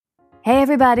Hey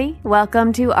everybody,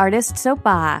 welcome to Artist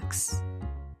Soapbox.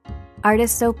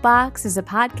 Artist Soapbox is a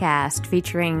podcast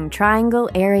featuring Triangle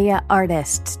area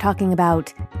artists talking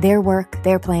about their work,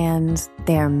 their plans,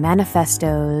 their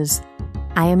manifestos.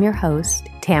 I am your host,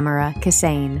 Tamara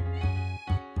Kassane.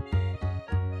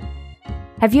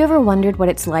 Have you ever wondered what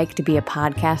it's like to be a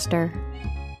podcaster?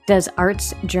 Does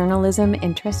arts journalism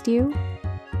interest you?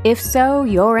 If so,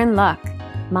 you're in luck.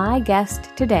 My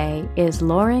guest today is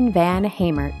Lauren Van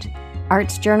Hemert,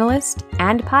 arts journalist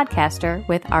and podcaster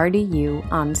with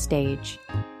RDU On Stage.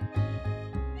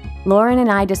 Lauren and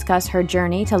I discuss her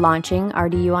journey to launching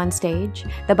RDU On Stage,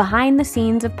 the behind the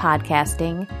scenes of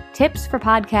podcasting, tips for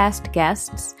podcast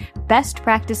guests, best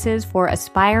practices for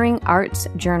aspiring arts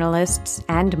journalists,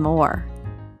 and more.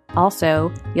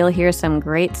 Also, you'll hear some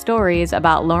great stories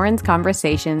about Lauren's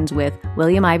conversations with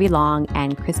William Ivey Long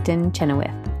and Kristin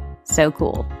Chenoweth. So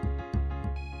cool.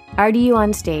 RDU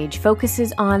On Stage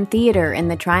focuses on theater in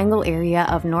the Triangle area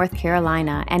of North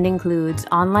Carolina and includes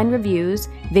online reviews,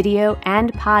 video,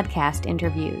 and podcast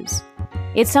interviews.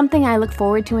 It's something I look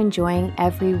forward to enjoying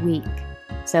every week.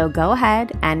 So go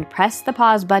ahead and press the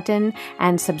pause button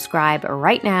and subscribe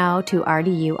right now to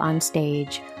RDU On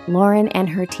Stage. Lauren and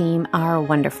her team are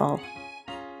wonderful.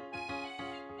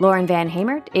 Lauren Van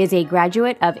Hemert is a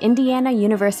graduate of Indiana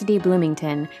University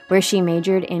Bloomington, where she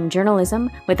majored in journalism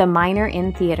with a minor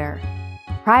in theater.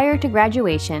 Prior to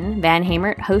graduation, Van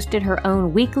Hemert hosted her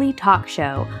own weekly talk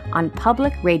show on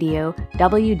public radio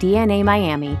WDNA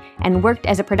Miami and worked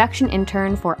as a production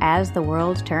intern for As the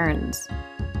World Turns.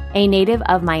 A native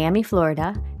of Miami,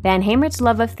 Florida, Van Hemert's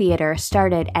love of theater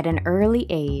started at an early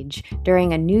age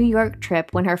during a New York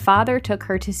trip when her father took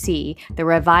her to see the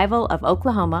revival of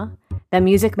Oklahoma, The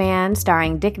Music Man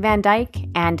starring Dick Van Dyke,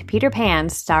 and Peter Pan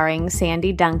starring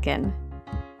Sandy Duncan.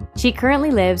 She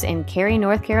currently lives in Cary,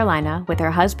 North Carolina with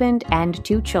her husband and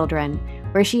 2 children,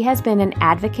 where she has been an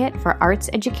advocate for arts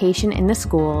education in the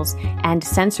schools and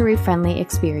sensory-friendly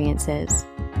experiences.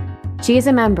 She is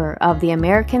a member of the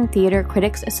American Theater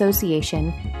Critics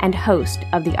Association and host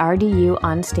of the RDU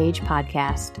On Stage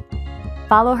podcast.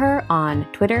 Follow her on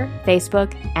Twitter,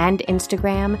 Facebook, and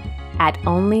Instagram at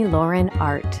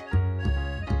OnlyLaurenArt.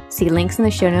 See links in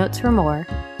the show notes for more.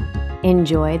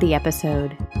 Enjoy the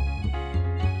episode.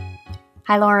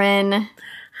 Hi, Lauren.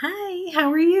 Hi,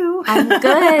 how are you? I'm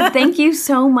good. Thank you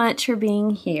so much for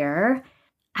being here.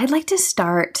 I'd like to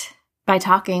start by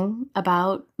talking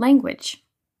about language.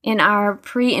 In our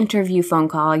pre-interview phone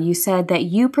call, you said that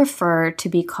you prefer to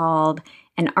be called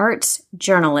an arts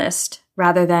journalist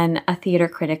rather than a theater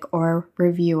critic or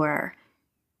reviewer.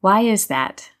 Why is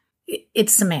that?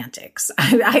 It's semantics.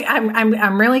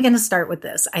 I'm really going to start with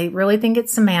this. I really think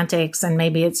it's semantics, and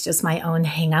maybe it's just my own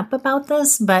hang up about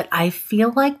this, but I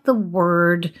feel like the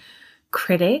word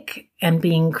critic and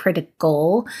being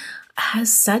critical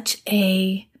has such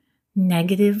a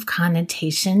negative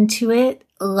connotation to it.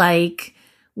 Like,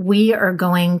 we are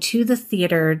going to the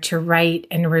theater to write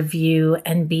and review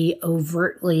and be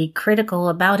overtly critical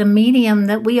about a medium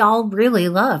that we all really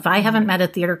love. I haven't met a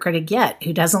theater critic yet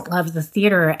who doesn't love the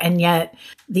theater, and yet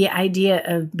the idea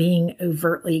of being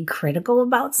overtly critical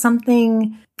about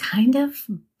something kind of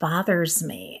bothers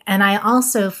me. And I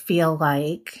also feel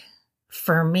like,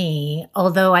 for me,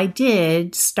 although I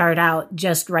did start out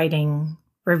just writing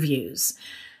reviews,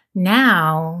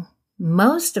 now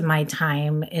most of my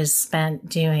time is spent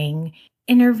doing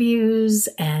interviews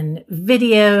and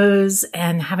videos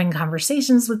and having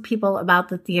conversations with people about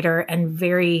the theater, and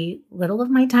very little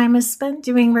of my time is spent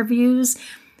doing reviews.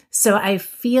 So I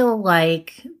feel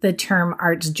like the term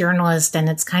arts journalist, and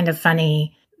it's kind of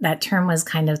funny, that term was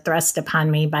kind of thrust upon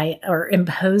me or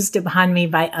imposed upon me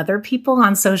by other people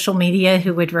on social media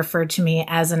who would refer to me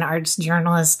as an arts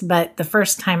journalist. But the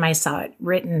first time I saw it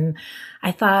written,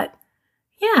 I thought,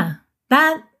 yeah,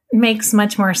 that makes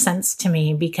much more sense to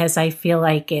me, because I feel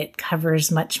like it covers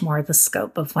much more the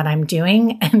scope of what I'm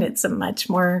doing, and it's a much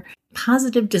more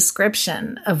positive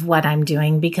description of what I'm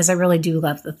doing, because I really do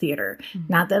love the theater. Mm-hmm.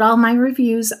 Not that all my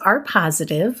reviews are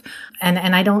positive, and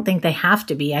I don't think they have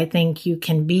to be. I think you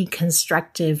can be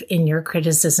constructive in your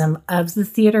criticism of the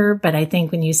theater, but I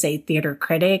think when you say theater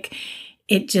critic,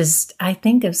 I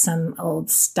think of some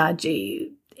old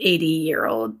stodgy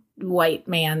 80-year-old white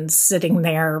man sitting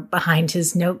there behind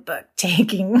his notebook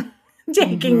taking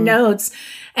notes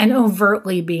and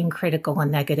overtly being critical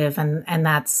and negative. And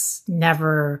that's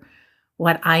never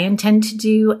what I intend to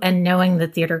do. And knowing the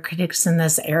theater critics in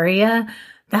this area,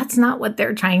 that's not what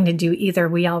they're trying to do either.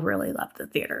 We all really love the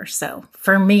theater. So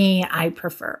for me, I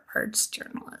prefer arts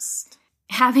journalist.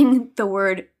 Having the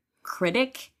word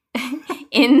critic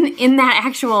in that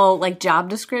actual job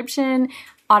description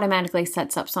automatically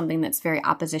sets up something that's very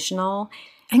oppositional.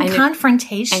 And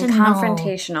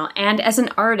confrontational. And as an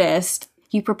artist,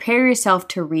 you prepare yourself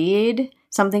to read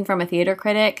something from a theater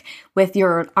critic with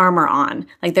your armor on.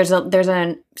 Like there's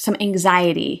some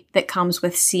anxiety that comes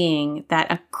with seeing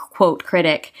that a quote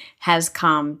critic has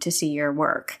come to see your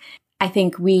work. I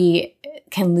think we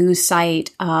can lose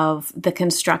sight of the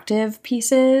constructive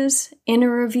pieces in a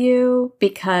review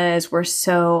because we're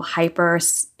so hyper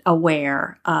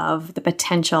aware of the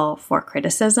potential for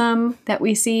criticism that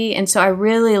we see. And so I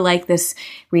really like this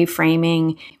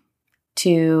reframing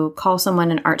to call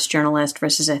someone an arts journalist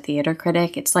versus a theater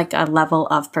critic. It's like a level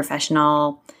of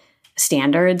professional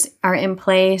standards are in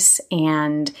place,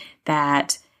 and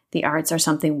that the arts are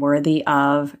something worthy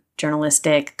of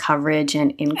journalistic coverage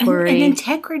and inquiry. And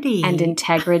integrity. And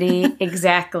integrity.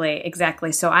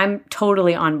 Exactly. So I'm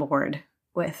totally on board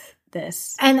with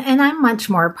this. And I'm much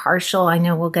more partial. I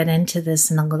know we'll get into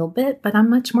this in a little bit, but I'm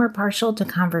much more partial to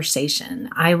conversation.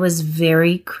 I was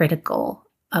very critical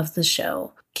of the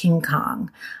show King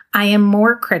Kong. I am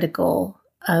more critical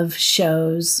of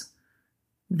shows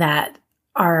that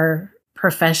are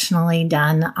professionally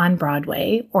done on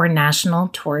Broadway or national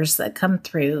tours that come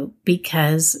through,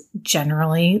 because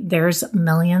generally there's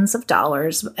millions of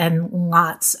dollars and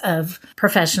lots of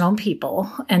professional people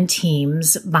and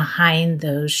teams behind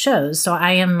those shows. So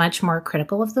I am much more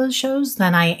critical of those shows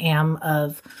than I am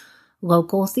of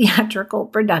local theatrical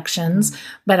productions,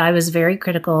 but I was very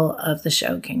critical of the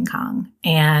show King Kong.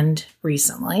 And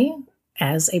recently,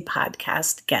 as a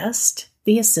podcast guest,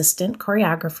 the assistant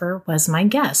choreographer was my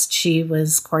guest. She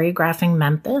was choreographing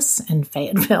Memphis in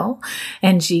Fayetteville,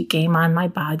 and she came on my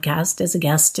podcast as a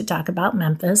guest to talk about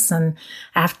Memphis. And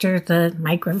after the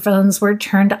microphones were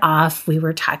turned off, we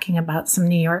were talking about some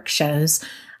New York shows.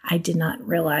 I did not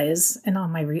realize in all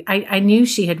my I knew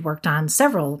she had worked on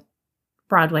several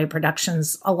Broadway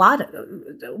productions,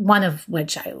 one of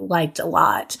which I liked a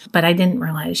lot, but I didn't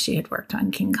realize she had worked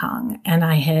on King Kong. And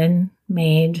I had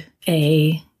made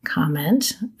a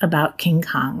comment about King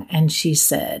Kong, and she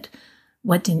said,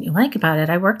 "What didn't you like about it?"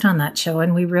 I worked on that show,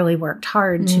 and we really worked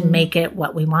hard to make it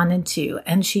what we wanted to.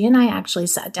 And she and I actually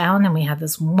sat down and we had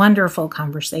this wonderful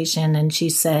conversation. And she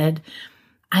said,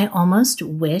 "I almost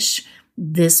wish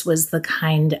this was the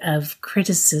kind of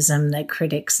criticism that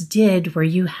critics did, where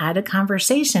you had a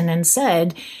conversation and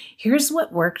said, here's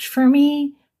what worked for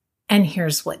me and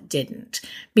here's what didn't."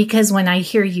 Because when I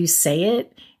hear you say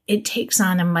it, it takes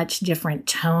on a much different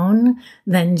tone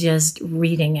than just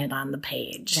reading it on the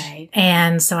page. Right.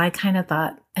 And so I kind of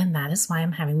thought, and that is why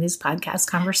I'm having these podcast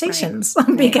conversations,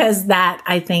 because that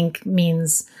I think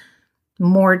means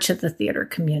more to the theater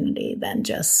community than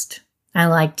just I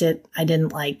liked it, I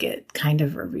didn't like it kind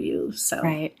of review. So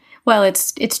right. Well,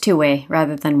 it's two-way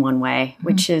rather than one way,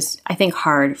 which is, I think,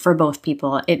 hard for both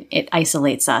people. It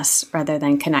isolates us rather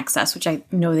than connects us, which I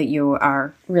know that you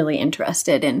are really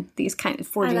interested in these kinds of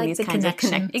forging these kinds of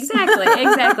connections.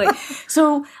 Exactly.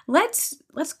 So let's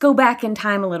go back in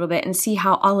time a little bit and see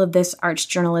how all of this arts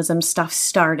journalism stuff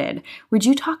started. Would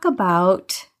you talk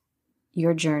about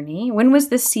your journey? When was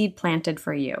the seed planted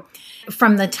for you?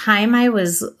 From the time I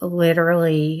was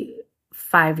literally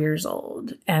 5 years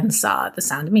old and saw The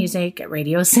Sound of Music at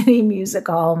Radio City Music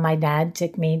Hall, my dad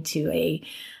took me to a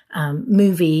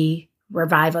movie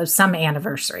revival, some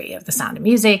anniversary of The Sound of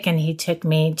Music, and he took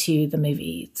me to the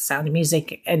movie Sound of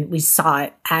Music, and we saw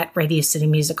it at Radio City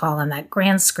Music Hall on that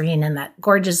grand screen in that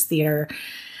gorgeous theater.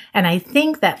 And I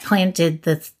think that planted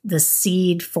the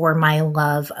seed for my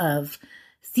love of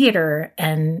theater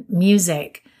and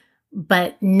music,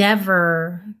 but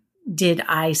never did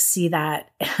I see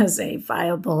that as a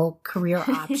viable career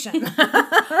option.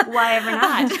 Why ever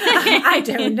not? I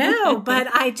don't know, but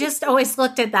I just always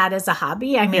looked at that as a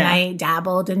hobby. I mean, I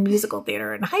dabbled in musical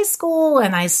theater in high school,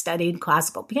 and I studied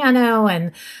classical piano,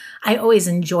 and I always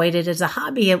enjoyed it as a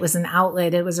hobby. It was an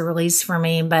outlet. It was a release for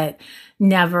me, but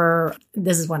never,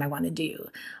 this is what I want to do.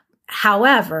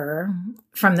 However,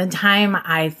 from the time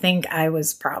I think I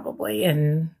was probably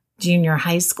in junior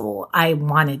high school, I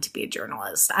wanted to be a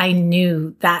journalist. I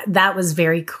knew that was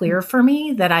very clear for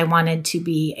me that I wanted to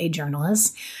be a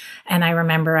journalist. And I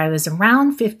remember I was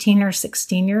around 15 or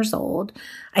 16 years old.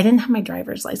 I didn't have my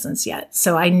driver's license yet,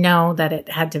 so I know that it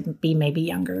had to be maybe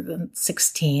younger than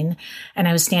 16. And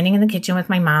I was standing in the kitchen with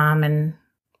my mom, and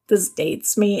this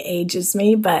dates me, ages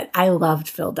me, but I loved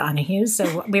Phil Donahue.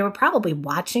 So we were probably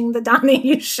watching the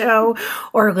Donahue show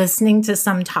or listening to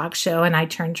some talk show. And I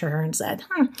turned to her and said,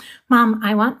 Mom,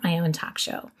 I want my own talk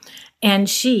show. And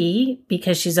she,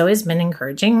 because she's always been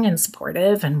encouraging and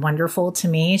supportive and wonderful to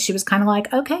me, she was kind of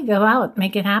like, okay, go out,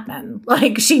 make it happen.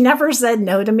 Like, she never said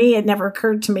no to me. It never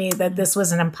occurred to me that this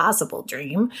was an impossible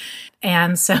dream.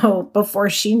 And so before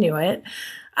she knew it,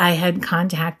 I had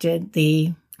contacted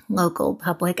the local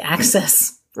public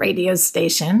access radio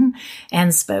station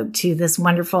and spoke to this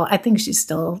wonderful, I think she's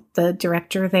still the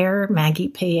director there, Maggie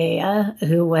Paella,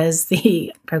 who was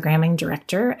the programming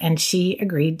director. And she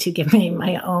agreed to give me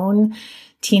my own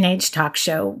teenage talk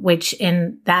show, which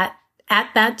at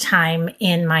that time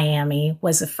in Miami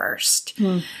was a first.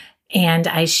 And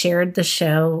I shared the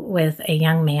show with a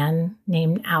young man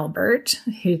named Albert,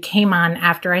 who came on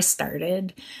after I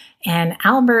started. And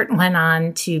Albert went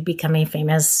on to become a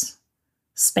famous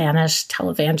Spanish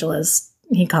televangelist.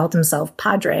 He called himself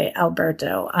Padre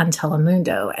Alberto on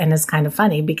Telemundo, and it's kind of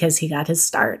funny because he got his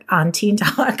start on Teen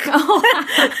Talk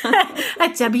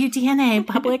at WDNA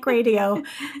Public Radio.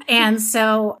 And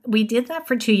so we did that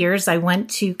for 2 years. I went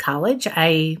to college.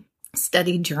 I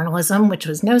studied journalism, which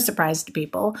was no surprise to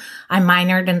people. I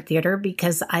minored in theater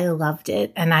because I loved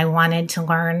it and I wanted to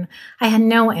learn. I had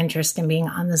no interest in being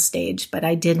on the stage, but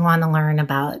I did want to learn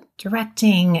about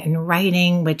directing and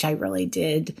writing, which I really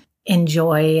did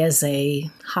enjoy as a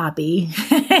hobby.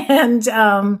 And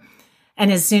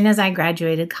as soon as I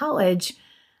graduated college,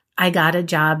 I got a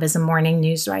job as a morning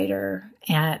news writer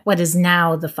at what is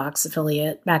now the Fox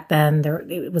affiliate. Back then,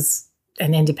 it was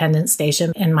an independent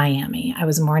station in Miami. I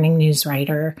was a morning news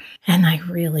writer, and I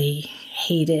really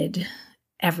hated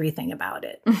everything about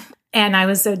it. And I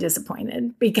was so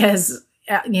disappointed because,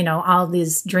 all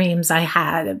these dreams I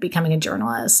had of becoming a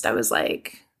journalist, I was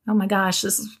like, oh my gosh,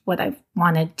 this is what I've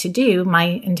wanted to do my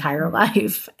entire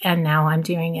life. And now I'm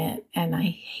doing it and I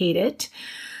hate it.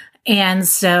 And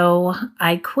so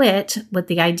I quit with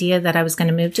the idea that I was going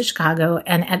to move to Chicago.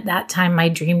 And at that time, my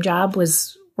dream job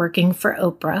was working for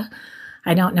Oprah.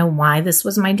 I don't know why this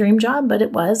was my dream job, but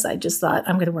it was. I just thought,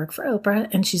 I'm going to work for Oprah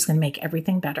and she's going to make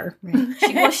everything better.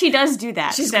 Right. She does do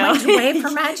that. She's going to wave her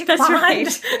magic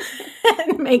wand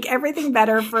and make everything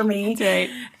better for me. That's right.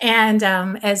 And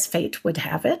as fate would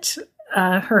have it,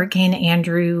 Hurricane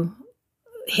Andrew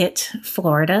hit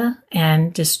Florida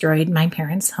and destroyed my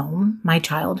parents' home, my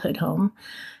childhood home.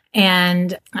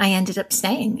 And I ended up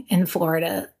staying in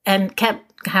Florida and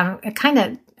kept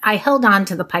I held on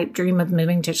to the pipe dream of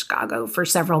moving to Chicago for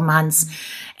several months.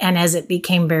 And as it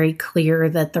became very clear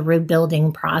that the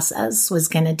rebuilding process was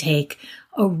going to take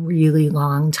a really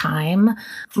long time,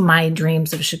 my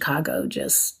dreams of Chicago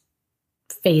just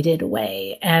faded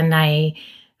away. And I,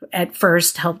 at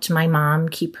first, helped my mom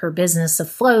keep her business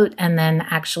afloat and then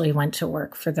actually went to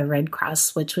work for the Red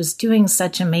Cross, which was doing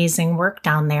such amazing work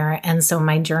down there. And so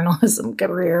my journalism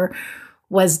career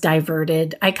was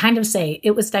diverted. I kind of say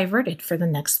it was diverted for the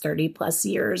next 30 plus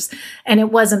years. And it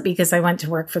wasn't because I went to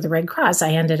work for the Red Cross.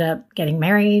 I ended up getting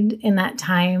married in that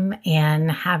time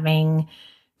and having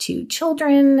 2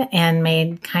 children and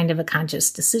made kind of a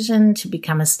conscious decision to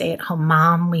become a stay-at-home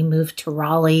mom. We moved to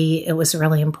Raleigh. It was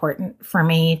really important for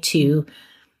me to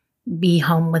be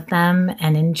home with them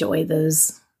and enjoy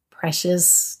those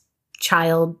precious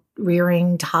child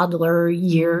rearing toddler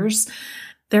years.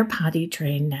 They're potty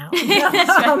trained now.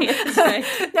 That's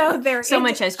right. No, so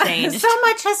much has changed. So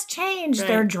much has changed. Right.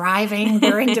 They're driving.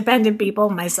 They're independent people.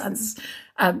 My son's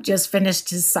just finished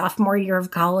his sophomore year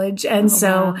of college. And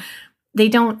wow. They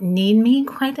don't need me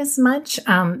quite as much.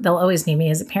 They'll always need me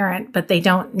as a parent, but they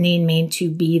don't need me to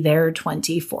be there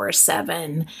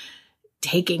 24/7,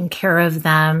 taking care of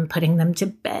them, putting them to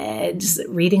bed,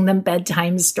 reading them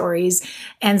bedtime stories.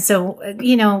 And so,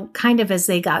 kind of as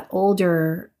they got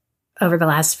older, over the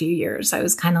last few years, I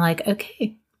was kind of like,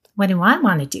 okay, what do I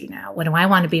want to do now? What do I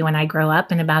want to be when I grow up?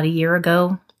 And about a year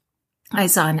ago, I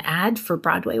saw an ad for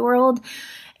Broadway World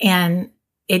and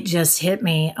it just hit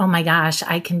me. Oh my gosh,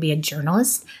 I can be a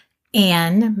journalist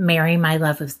and marry my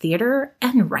love of theater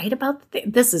and write about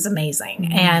this is amazing.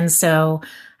 Mm-hmm. And so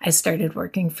I started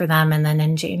working for them. And then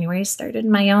in January, started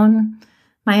my own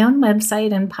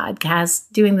website and podcast,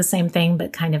 doing the same thing,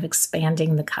 but kind of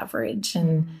expanding the coverage.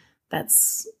 And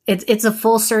it's a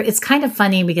full circle. It's kind of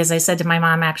funny because I said to my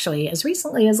mom, actually, as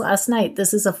recently as last night,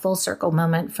 this is a full circle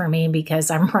moment for me because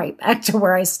I'm right back to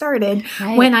where I started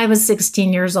when I was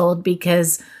 16 years old,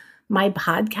 because my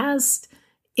podcast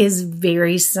is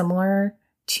very similar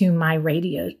to my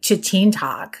radio, to Teen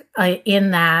Talk,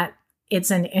 in that it's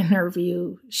an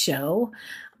interview show,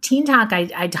 Teen Talk,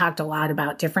 I talked a lot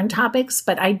about different topics,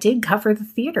 but I did cover the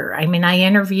theater. I mean, I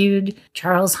interviewed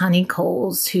Charles Honey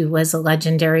Coles, who was a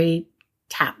legendary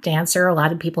tap dancer. A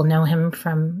lot of people know him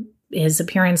from his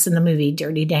appearance in the movie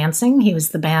Dirty Dancing. He was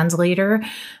the band's leader,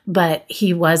 but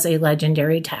he was a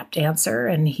legendary tap dancer,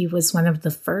 and he was one of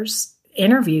the first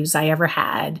interviews I ever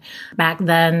had. Back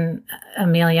then,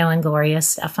 Emilio and Gloria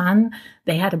Estefan,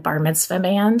 they had a bar mitzvah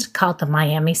band called the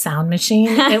Miami Sound Machine.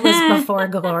 It was before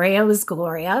Gloria was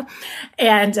Gloria.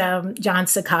 And John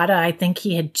Cicada, I think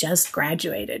he had just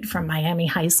graduated from Miami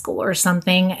High School or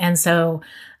something. And so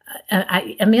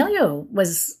Emilio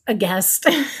was a guest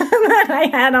that I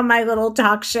had on my little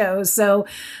talk show. So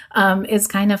it's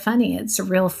kind of funny. It's a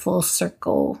real full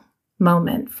circle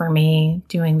moment for me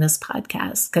doing this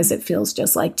podcast, because it feels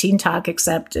just like Teen Talk,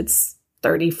 except it's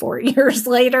 34 years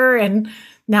later. And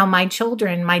now my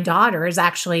daughter is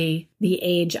actually the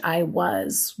age I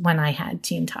was when I had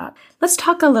Teen Talk. Let's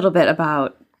talk a little bit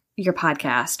about your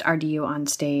podcast, RDU on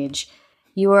Stage.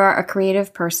 You are a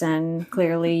creative person.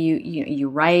 Clearly, you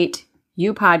write,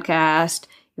 you podcast,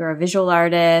 you're a visual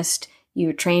artist,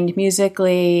 you're trained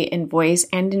musically in voice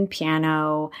and in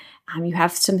piano. You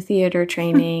have some theater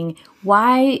training.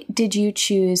 Why did you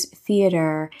choose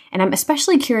theater? And I'm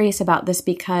especially curious about this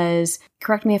because,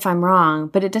 correct me if I'm wrong,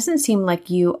 but it doesn't seem like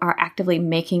you are actively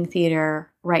making theater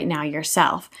right now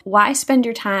yourself. Why spend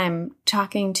your time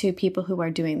talking to people who are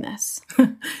doing this?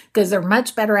 Because they're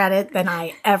much better at it than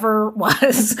I ever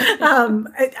was.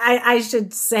 I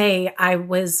should say I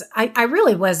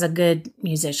really was a good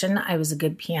musician. I was a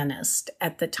good pianist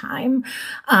at the time.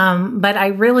 But I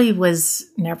really was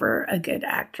never a good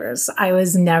actress. I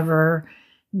was never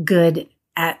good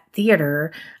at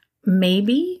theater.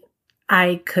 Maybe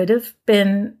I could have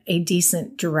been a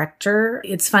decent director.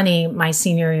 It's funny, my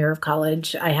senior year of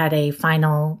college, I had a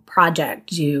final project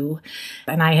due,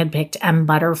 and I had picked M.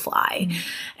 Butterfly.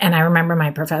 And I remember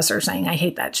my professor saying, I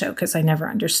hate that show because I never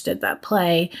understood that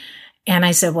play. And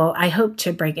I said, well, I hope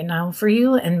to break it down for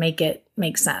you and make it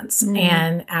make sense.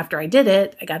 And after I did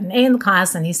it, I got an A in the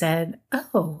class, and he said,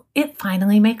 oh, it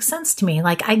finally makes sense to me.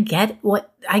 Like, I get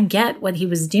what he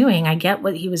was doing. I get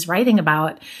what he was writing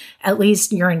about. At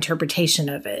least your interpretation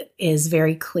of it is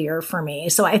very clear for me.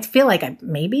 So I feel like I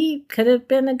maybe could have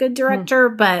been a good director,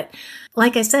 but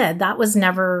like I said, that was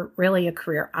never really a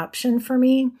career option for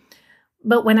me.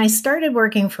 But when I started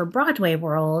working for Broadway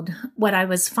World, what I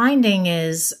was finding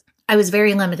is I was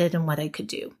very limited in what I could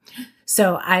do.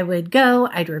 So I would go,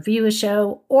 I'd review a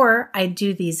show, or I'd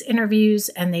do these interviews,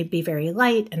 and they'd be very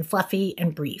light and fluffy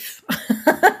and brief,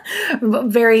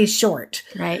 very short.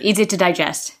 Right. Easy to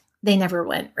digest. They never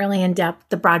went really in depth.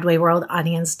 The Broadway World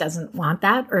audience doesn't want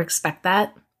that or expect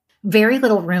that. Very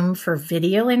little room for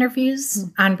video interviews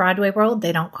on Broadway World.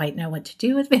 They don't quite know what to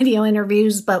do with video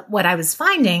interviews. But what I was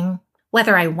finding,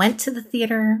 whether I went to the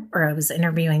theater or I was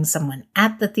interviewing someone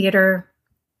at the theater,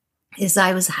 is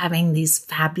I was having these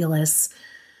fabulous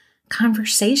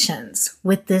conversations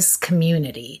with this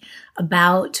community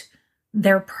about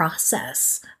their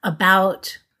process,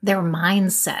 about their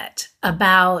mindset,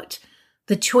 about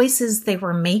the choices they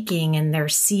were making in their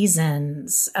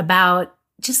seasons, about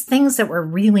just things that were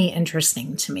really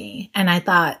interesting to me. And I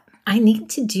thought, I need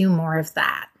to do more of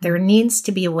that. There needs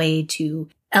to be a way to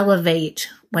elevate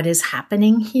what is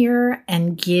happening here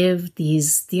and give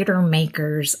these theater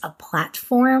makers a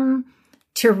platform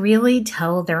to really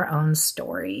tell their own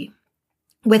story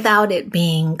without it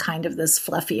being kind of this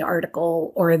fluffy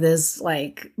article or this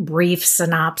like brief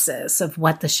synopsis of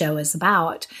what the show is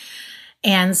about.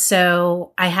 And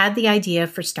so I had the idea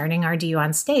for starting RDU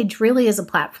on Stage really as a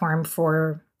platform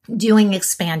for doing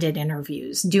expanded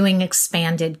interviews, doing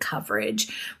expanded coverage,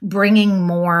 bringing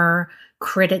more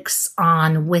critics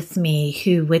on with me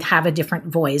who would have a different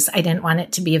voice. I didn't want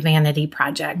it to be a vanity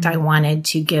project. I wanted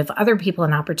to give other people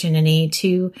an opportunity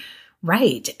to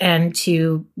write and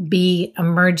to be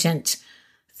emergent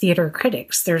theater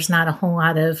critics. There's not a whole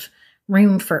lot of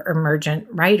room for emergent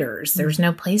writers. There's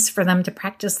no place for them to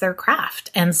practice their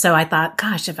craft. And so I thought,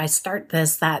 gosh, if I start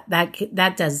this, that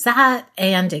does that.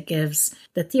 And it gives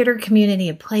the theater community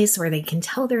a place where they can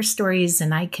tell their stories,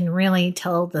 and I can really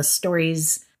tell the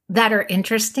stories that are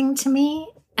interesting to me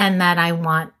and that I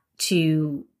want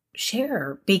to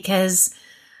share, because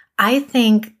I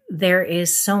think there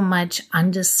is so much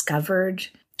undiscovered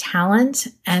talent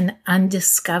and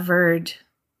undiscovered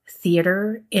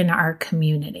theater in our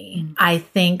community. I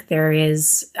think there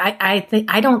is,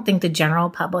 I don't think the general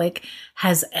public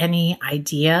has any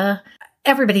idea.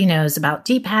 Everybody knows about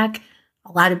DPAC.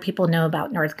 A lot of people know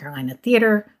about North Carolina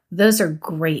Theater. Those are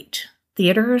great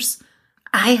theaters.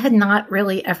 I had not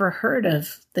really ever heard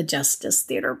of the Justice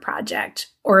Theater Project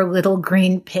or Little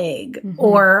Green Pig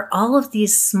or all of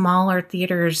these smaller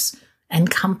theaters and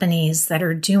companies that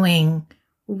are doing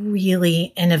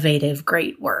really innovative,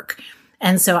 great work.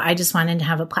 And so I just wanted to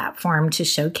have a platform to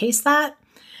showcase that.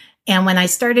 And when I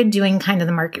started doing kind of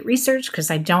the market research,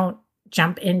 because I don't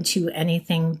jump into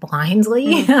anything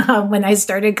blindly, when I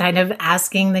started kind of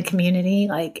asking the community,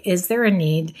 like, is there a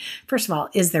need? First of all,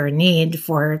 is there a need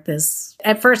for this?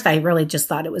 At first, I really just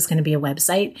thought it was going to be a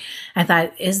website. I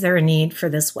thought, is there a need for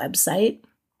this website?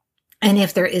 And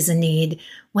if there is a need,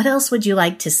 what else would you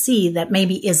like to see that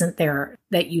maybe isn't there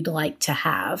that you'd like to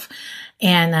have?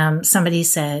 And somebody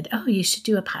said, oh, you should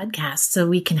do a podcast so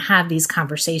we can have these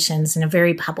conversations in a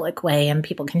very public way and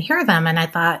people can hear them. And I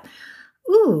thought,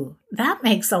 ooh, that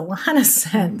makes a lot of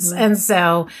sense. And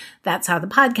so that's how the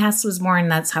podcast was born.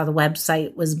 That's how the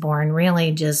website was born,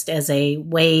 really just as a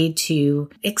way to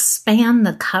expand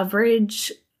the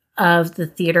coverage of the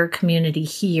theater community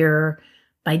here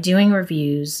by doing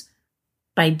reviews,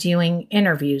 by doing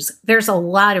interviews. There's a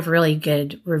lot of really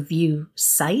good review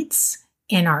sites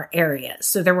in our area.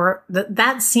 So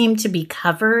that seemed to be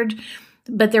covered,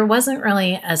 but there wasn't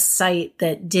really a site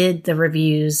that did the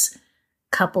reviews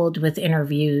coupled with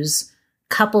interviews,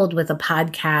 coupled with a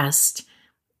podcast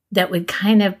that would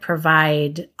kind of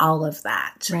provide all of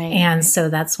that. Right. And so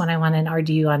that's what I wanted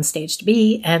RDU on Stage to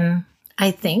be. And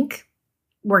I think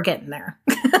we're getting there.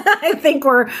 I think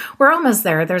we're almost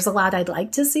there. There's a lot I'd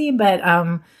like to see, but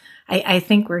I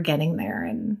think we're getting there.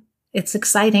 And it's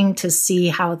exciting to see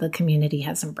how the community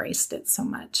has embraced it so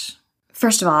much.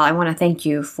 First of all, I want to thank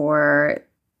you for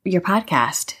your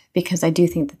podcast, because I do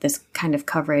think that this kind of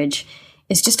coverage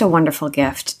is just a wonderful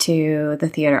gift to the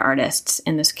theater artists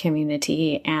in this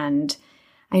community. And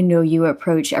I know you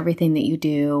approach everything that you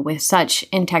do with such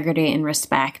integrity and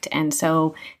respect. And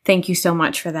so thank you so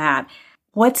much for that.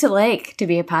 What's it like to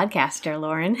be a podcaster,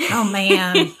 Lauren? Oh,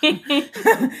 man.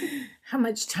 How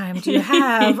much time do you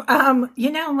have?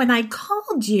 When I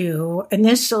called you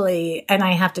initially, and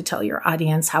I have to tell your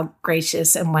audience how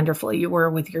gracious and wonderful you were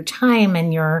with your time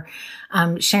and your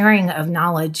sharing of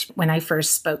knowledge when I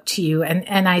first spoke to you.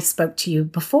 And I spoke to you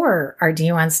before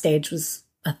RDU on Stage was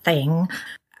a thing.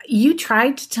 You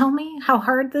tried to tell me how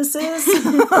hard this is.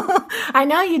 I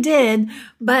know you did,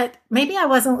 but maybe I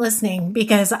wasn't listening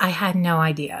because I had no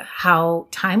idea how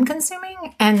time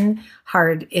consuming and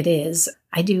hard it is.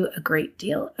 I do a great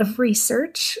deal of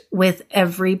research with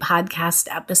every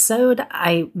podcast episode.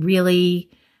 I really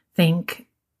think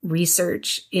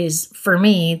research is, for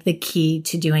me, the key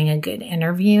to doing a good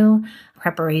interview.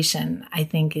 Preparation, I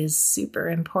think, is super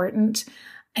important.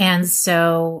 And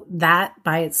so that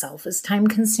by itself is time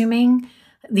consuming.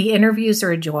 The interviews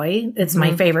are a joy. It's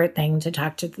my favorite thing to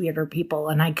talk to theater people.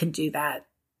 And I could do that.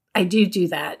 I do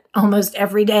that almost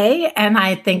every day. And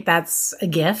I think that's a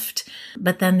gift.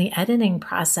 But then the editing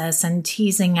process and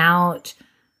teasing out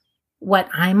what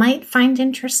I might find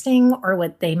interesting or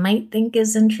what they might think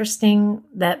is interesting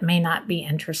that may not be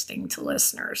interesting to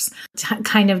listeners.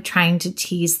 Kind of trying to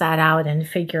tease that out and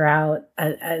figure out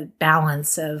a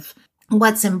balance of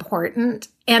what's important.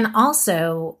 And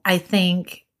also, I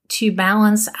think to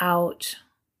balance out,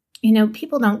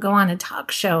 people don't go on a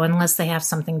talk show unless they have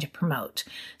something to promote.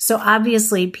 So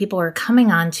obviously people are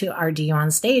coming on to RDU on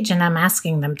Stage and I'm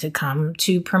asking them to come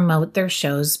to promote their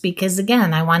shows because,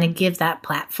 again, I want to give that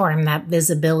platform, that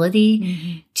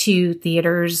visibility to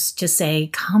theaters to say,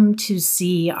 come to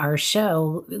see our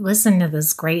show, listen to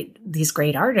these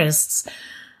great artists.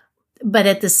 But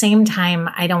at the same time,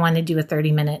 I don't want to do a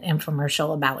 30-minute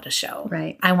infomercial about a show.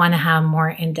 Right. I want to have more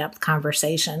in-depth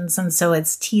conversations. And so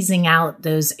it's teasing out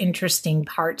those interesting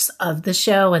parts of the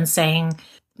show and saying,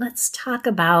 let's talk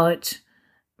about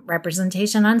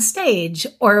representation on stage,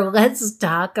 or let's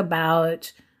talk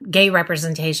about gay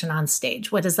representation on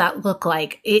stage. What does that look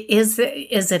like? Is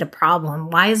it a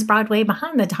problem? Why is Broadway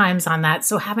behind the times on that?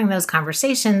 So having those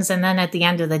conversations, and then at the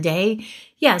end of the day,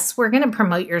 yes, we're going to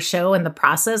promote your show in the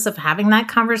process of having that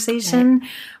conversation, right.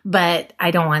 But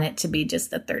I don't want it to be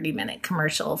just a 30-minute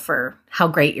commercial for how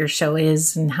great your show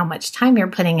is and how much time you're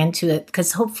putting into it,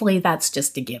 because hopefully that's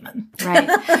just a given. Right.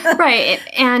 Right.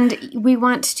 And we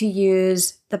want to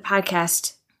use the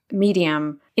podcast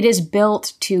medium. It is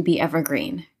built to be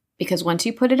evergreen. Because once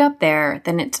you put it up there,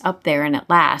 then it's up there and it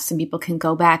lasts, and people can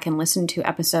go back and listen to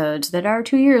episodes that are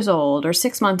 2 years old or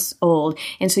 6 months old.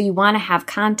 And so you want to have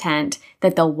content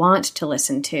that they'll want to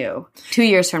listen to 2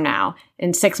 years from now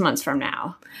and 6 months from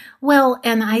now. Well,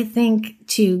 and I think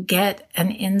to get an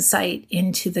insight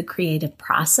into the creative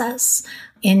process,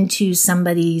 into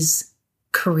somebody's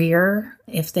career,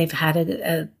 if they've had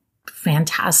a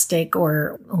fantastic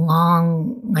or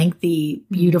long, lengthy,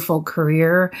 beautiful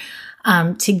career,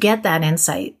 to get that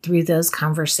insight through those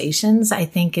conversations, I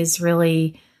think is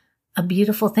really a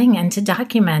beautiful thing. And to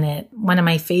document it, one of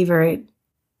my favorite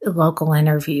local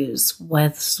interviews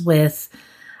was with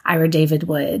Ira David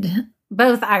Wood.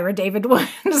 Both Ira David Woods.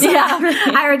 Yeah,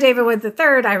 right. Ira David Wood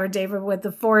III, Ira David Wood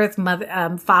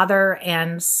IV, father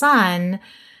and son,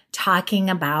 talking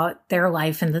about their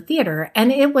life in the theater.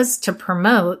 And it was to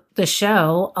promote the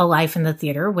show, A Life in the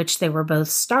Theater, which they were both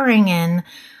starring in.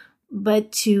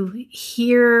 But to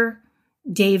hear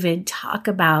David talk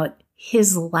about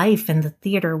his life in the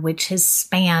theater, which has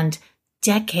spanned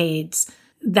decades,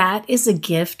 that is a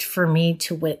gift for me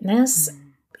to witness. Mm-hmm.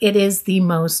 It is the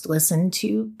most listened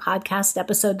to podcast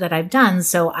episode that I've done.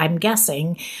 So I'm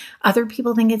guessing other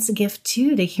people think it's a gift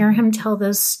too, to hear him tell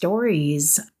those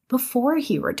stories before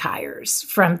he retires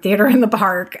from Theater in the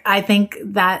Park. I think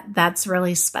that that's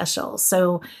really special.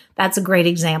 So that's a great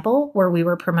example where we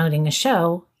were promoting a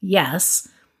show. Yes.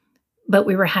 But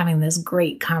we were having this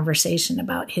great conversation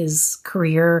about his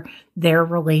career, their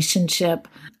relationship,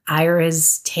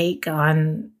 Ira's take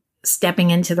on stepping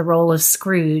into the role of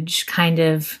Scrooge, kind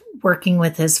of working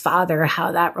with his father,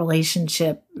 how that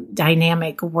relationship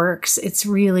dynamic works. It's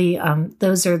really,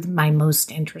 those are my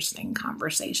most interesting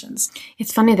conversations.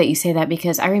 It's funny that you say that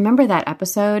because I remember that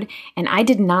episode and I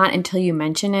did not, until you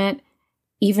mention it,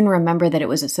 even remember that it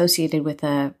was associated with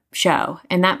a show.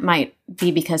 And that might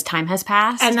be because time has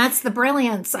passed. And that's the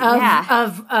brilliance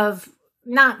of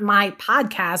not my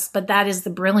podcast, but that is the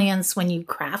brilliance when you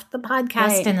craft the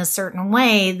podcast in a certain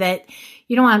way that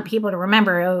you don't want people to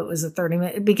remember, oh, it was a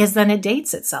 30-minute, because then it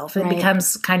dates itself. It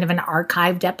becomes kind of an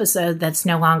archived episode that's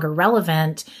no longer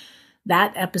relevant.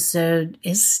 That episode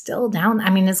is still down.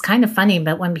 I mean, it's kind of funny,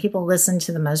 but when people listen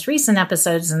to the most recent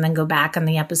episodes and then go back on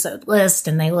the episode list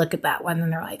and they look at that one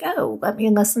and they're like, oh, let me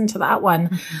listen to that one.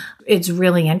 Mm-hmm. It's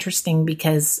really interesting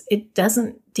because it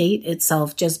doesn't date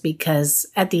itself just because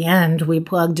at the end we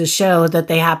plugged a show that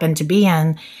they happen to be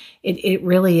in. It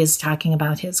really is talking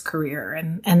about his career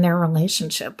and their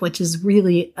relationship, which is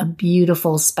really a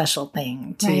beautiful, special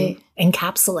thing to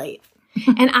encapsulate.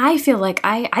 And I feel like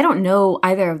I don't know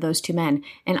either of those two men,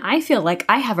 and I feel like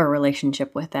I have a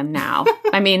relationship with them now.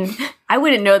 I mean, I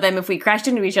wouldn't know them if we crashed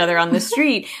into each other on the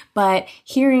street, but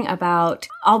hearing about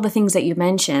all the things that you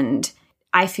mentioned,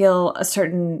 I feel a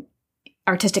certain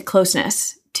artistic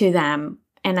closeness to them.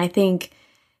 And I think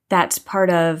that's part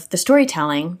of the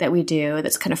storytelling that we do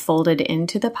that's kind of folded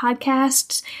into the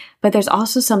podcasts. But there's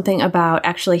also something about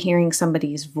actually hearing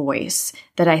somebody's voice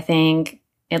that I think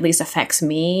at least affects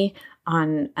me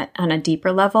on a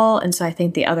deeper level. And so I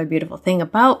think the other beautiful thing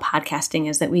about podcasting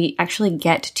is that we actually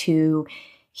get to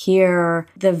hear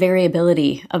the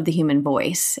variability of the human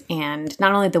voice, and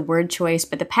not only the word choice,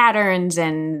 but the patterns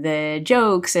and the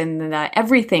jokes and the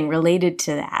everything related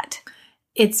to that.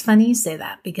 It's funny you say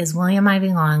that because William Ivey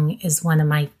Long is one of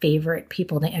my favorite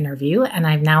people to interview. And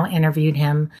I've now interviewed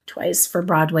him twice for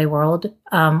Broadway World,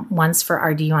 once for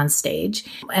RDU on Stage.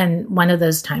 And one of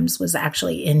those times was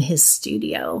actually in his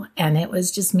studio. And it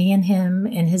was just me and him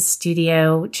in his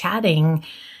studio chatting.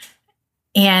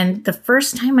 And the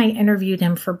first time I interviewed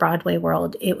him for Broadway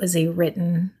World, it was a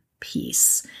written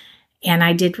piece. And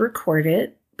I did record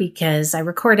it, because I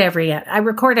record every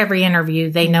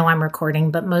interview. They know I'm recording,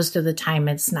 but most of the time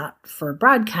it's not for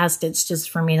broadcast. It's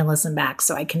just for me to listen back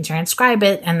so I can transcribe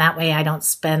it. And that way I don't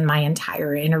spend my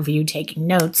entire interview taking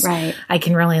notes. Right. I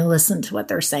can really listen to what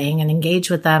they're saying and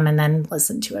engage with them and then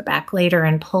listen to it back later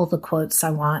and pull the quotes I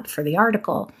want for the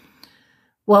article.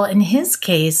 Well, in his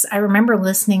case, I remember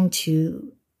listening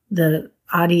to the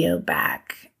audio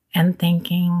back and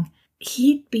thinking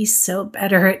he'd be so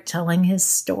better at telling his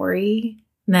story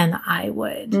than I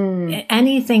would.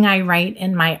 Anything I write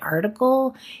in my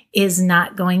article is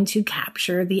not going to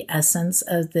capture the essence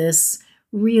of this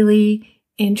really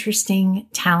interesting,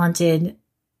 talented,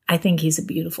 I think he's a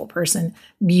beautiful person,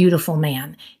 beautiful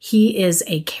man. He is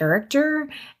a character,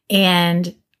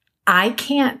 and I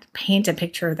can't paint a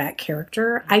picture of that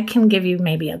character. I can give you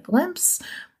maybe a glimpse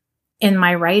in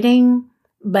my writing,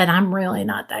 but I'm really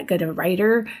not that good a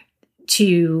writer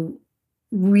to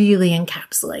really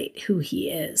encapsulate who he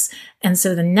is. And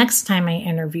so the next time I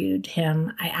interviewed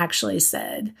him, I actually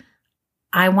said,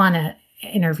 I want to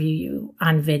interview you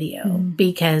on video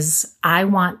because I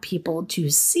want people to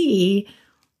see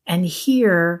and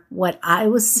hear what I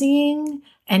was seeing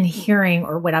and hearing,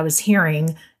 or what I was hearing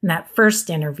in that first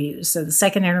interview. So the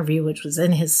second interview, which was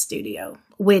in his studio,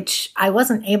 which I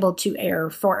wasn't able to air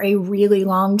for a really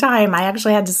long time. I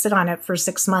actually had to sit on it for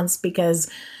 6 months because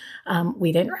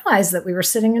We didn't realize that we were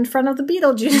sitting in front of the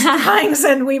Beetlejuice drawings,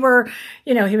 and we were,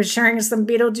 he was sharing some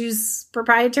Beetlejuice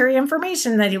proprietary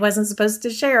information that he wasn't supposed to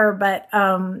share, but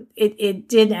it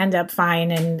did end up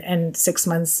fine. And 6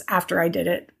 months after I did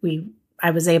it,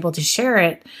 I was able to share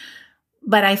it.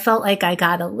 But I felt like I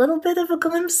got a little bit of a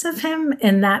glimpse of him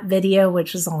in that video,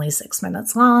 which was only 6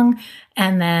 minutes long.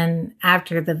 And then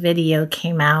after the video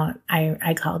came out,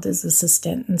 I called his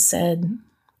assistant and said,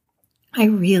 I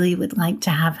really would like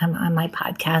to have him on my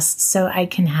podcast so I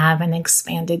can have an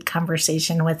expanded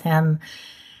conversation with him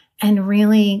and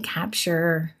really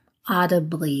capture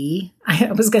audibly.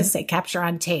 I was going to say capture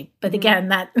on tape, but again,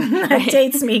 that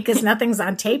dates me because nothing's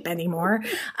on tape anymore.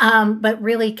 But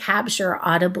really capture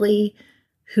audibly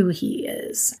who he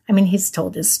is. I mean, he's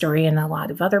told his story in a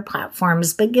lot of other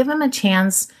platforms, but give him a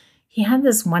chance. He had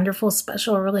this wonderful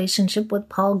special relationship with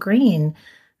Paul Green.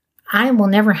 I will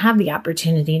never have the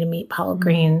opportunity to meet Paul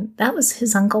Green. That was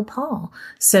his Uncle Paul.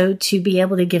 So to be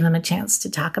able to give him a chance to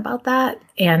talk about that,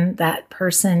 and that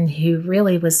person who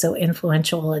really was so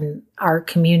influential in our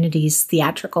community's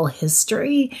theatrical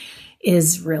history,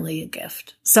 is really a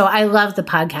gift. So I love the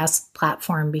podcast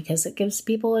platform because it gives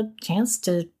people a chance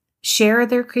to share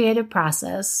their creative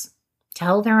process,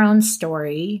 tell their own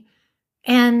story,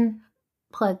 and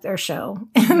plug their show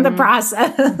in the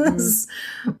process.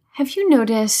 Have you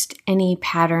noticed any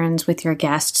patterns with your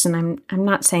guests? And I'm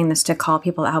not saying this to call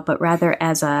people out, but rather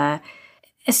as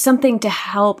something to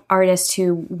help artists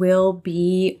who will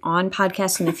be on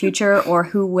podcasts in the future or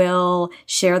who will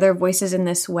share their voices in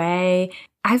this way.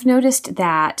 I've noticed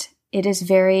that it is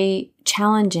very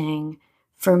challenging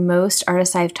for most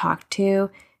artists I've talked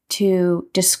to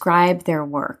describe their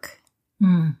work.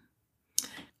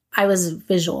 I was a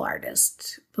visual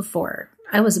artist before.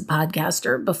 I was a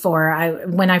podcaster before.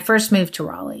 When I first moved to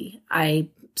Raleigh, I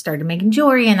started making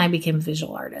jewelry and I became a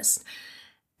visual artist.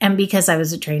 And because I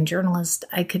was a trained journalist,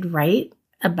 I could write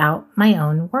about my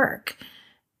own work.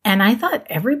 And I thought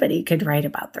everybody could write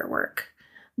about their work.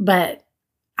 But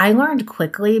I learned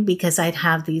quickly because I'd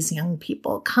have these young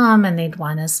people come and they'd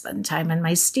want to spend time in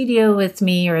my studio with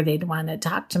me, or they'd want to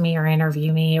talk to me or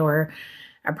interview me or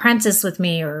apprentice with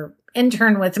me or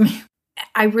intern with me.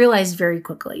 I realized very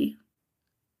quickly,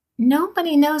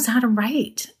 nobody knows how to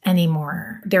write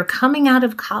anymore. They're coming out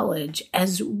of college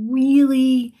as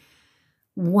really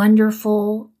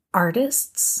wonderful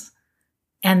artists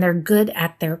and they're good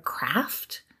at their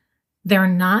craft. They're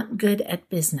not good at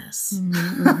business.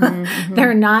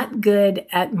 They're not good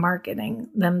at marketing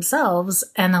themselves.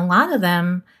 And a lot of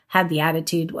them had the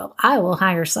attitude, well, I will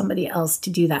hire somebody else to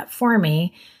do that for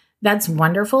me. That's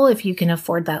wonderful if you can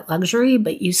afford that luxury,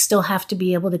 but you still have to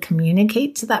be able to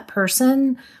communicate to that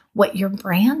person what your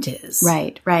brand is.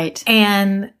 Right.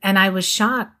 And I was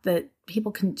shocked that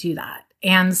people couldn't do that.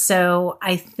 And so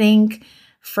I think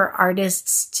for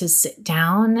artists to sit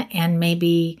down and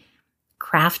maybe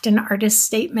craft an artist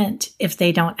statement if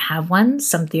they don't have one.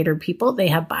 Some theater people, they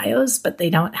have bios, but they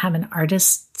don't have an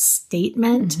artist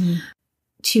statement.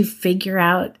 To figure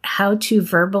out how to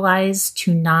verbalize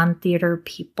to non-theater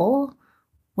people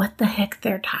what the heck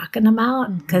they're talking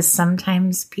about. Because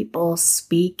sometimes people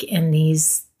speak in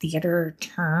these theater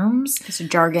terms. It's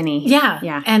jargony.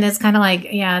 Yeah. And it's kind of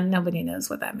like, nobody knows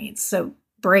what that means. So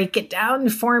break it down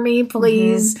for me,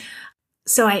 please.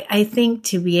 So I think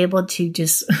to be able to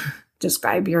just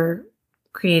describe your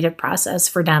creative process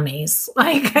for dummies,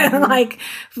 like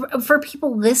for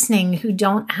people listening who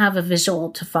don't have a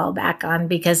visual to fall back on,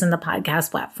 because in the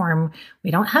podcast platform,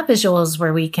 we don't have visuals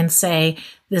where we can say,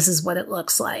 this is what it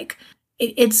looks like.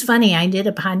 It's funny. I did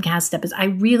a podcast episode. I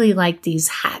really like these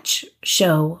Hatch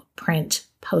show print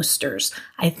posters.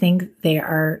 I think they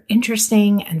are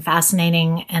interesting and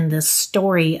fascinating. And the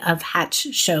story of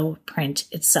Hatch show print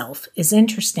itself is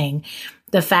interesting.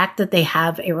 The fact that they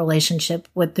have a relationship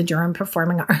with the Durham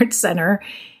Performing Arts Center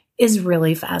is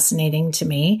really fascinating to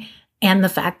me. And the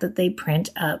fact that they print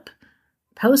up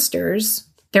posters,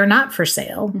 they're not for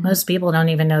sale. Most people don't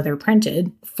even know they're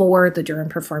printed for the Durham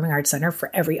Performing Arts Center. For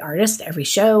every artist, every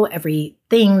show,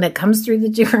 everything that comes through the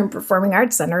Durham Performing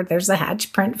Arts Center, there's a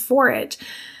Hatch print for it.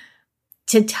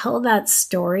 To tell that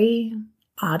story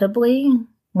audibly,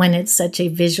 when it's such a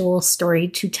visual story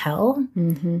to tell,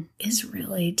 is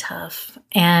really tough.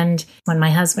 And when my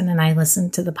husband and I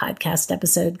listened to the podcast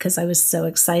episode, because I was so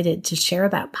excited to share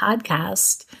that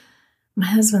podcast, my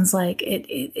husband's like,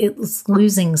 it's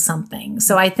losing something.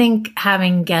 So I think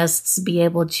having guests be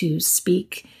able to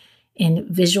speak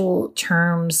in visual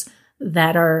terms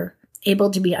that are able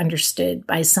to be understood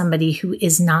by somebody who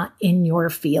is not in your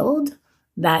field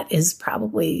that is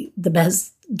probably the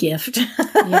best gift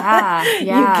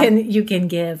Yeah. you can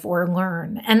give or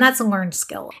learn. And that's a learned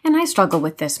skill. And I struggle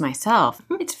with this myself.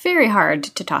 It's very hard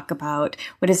to talk about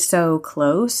what is so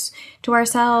close to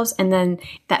ourselves. And then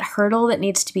that hurdle that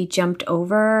needs to be jumped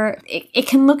over, it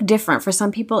can look different. For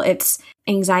some people, it's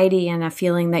anxiety and a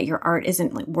feeling that your art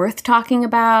isn't like worth talking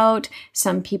about.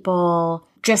 Some people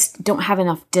just don't have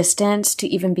enough distance to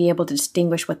even be able to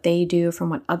distinguish what they do from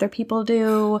what other people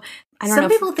do. Some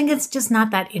people think it's just not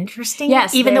that interesting.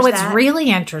 Yes, even though it's really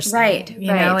interesting. Right.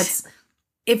 You know, it's,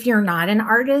 if you're not an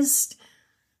artist,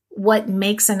 what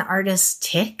makes an artist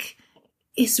tick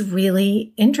is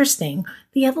really interesting.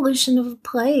 The evolution of a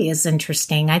play is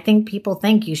interesting. I think people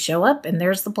think you show up and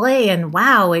there's the play and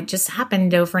wow, it just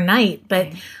happened overnight. But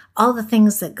all the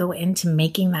things that go into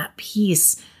making that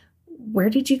piece,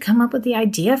 where did you come up with the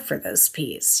idea for this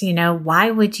piece? You know, why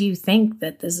would you think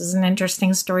that this is an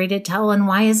interesting story to tell? And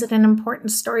why is it an important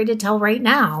story to tell right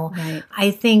now? Right. I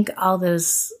think all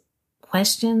those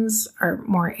questions are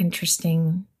more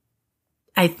interesting,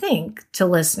 I think, to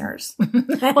listeners.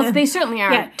 Well, they certainly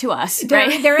are to us,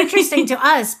 right? They're interesting to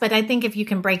us, but I think if you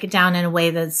can break it down in a way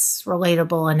that's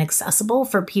relatable and accessible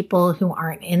for people who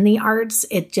aren't in the arts,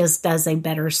 it just does a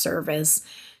better service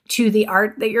to the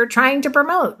art that you're trying to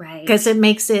promote. Right. Because it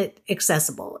makes it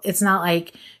accessible. It's not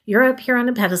like you're up here on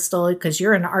a pedestal because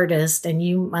you're an artist and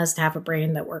you must have a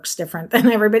brain that works different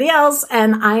than everybody else.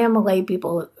 And I am a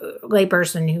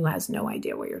layperson who has no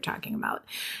idea what you're talking about.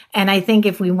 And I think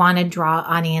if we want to draw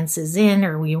audiences in,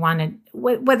 or we want to,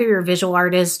 whether you're a visual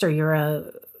artist or you're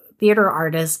a theater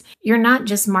artist, you're not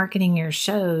just marketing your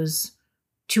shows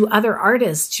to other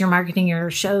artists, you're marketing your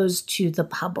shows to the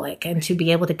public, and to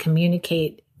be able to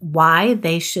communicate why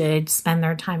they should spend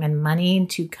their time and money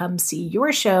to come see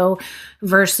your show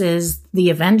versus the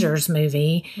Avengers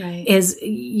movie is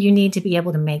you need to be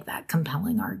able to make that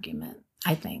compelling argument,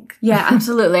 I think. Yeah,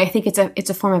 absolutely. I think it's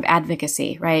a form of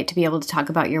advocacy, right? To be able to talk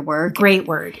about your work. Great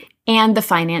word. And the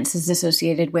finances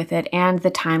associated with it, and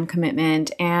the time commitment,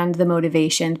 and the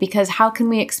motivation. Because how can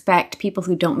we expect people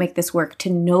who don't make this work to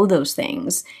know those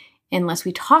things unless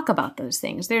we talk about those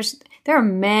things? There are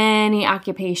many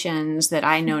occupations that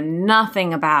I know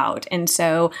nothing about. And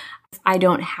so if I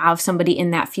don't have somebody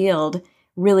in that field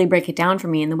really break it down for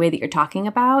me in the way that you're talking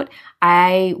about,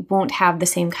 I won't have the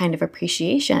same kind of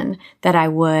appreciation that I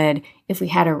would if we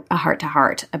had a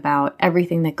heart-to-heart about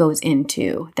everything that goes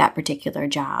into that particular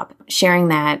job. Sharing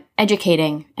that,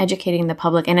 educating the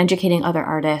public, and educating other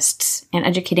artists, and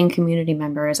educating community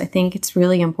members. I think it's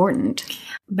really important.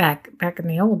 Back in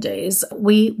the old days,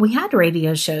 we had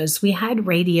radio shows, we had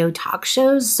radio talk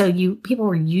shows, so people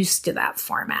were used to that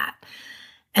format.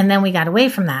 And then we got away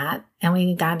from that, and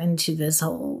we got into this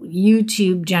whole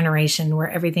YouTube generation where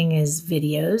everything is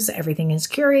videos, everything is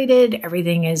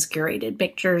curated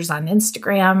pictures on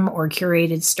Instagram or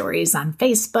curated stories on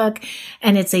Facebook,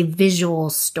 and it's a visual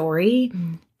story.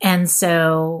 And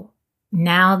so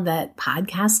now that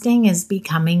podcasting is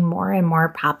becoming more and more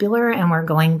popular and we're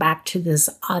going back to this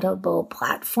Audible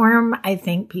platform, I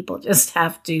think people just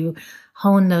have to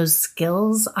hone those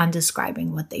skills on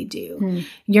describing what they do.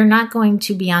 You're not going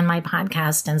to be on my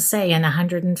podcast and say in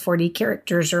 140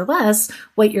 characters or less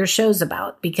what your show's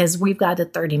about, because we've got a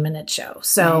 30-minute show.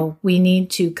 So we need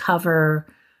to cover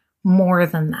more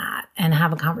than that and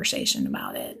have a conversation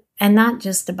about it. And not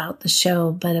just about the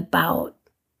show, but about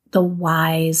the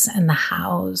whys and the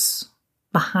hows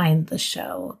behind the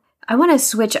show. I want to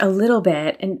switch a little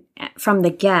bit from the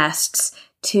guests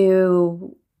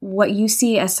to what you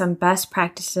see as some best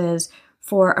practices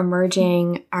for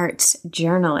emerging arts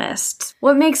journalists.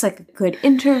 What makes like a good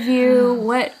interview?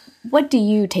 What do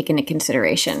you take into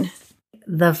consideration?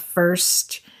 The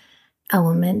first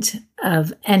element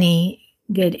of any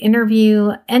good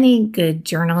interview, any good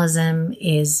journalism,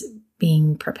 is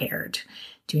being prepared,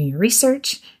 doing your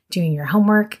research, doing your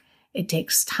homework. It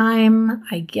takes time.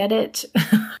 I get it.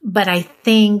 But I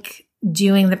think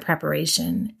doing the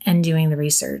preparation and doing the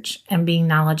research and being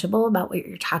knowledgeable about what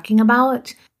you're talking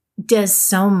about does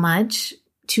so much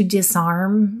to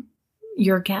disarm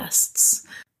your guests,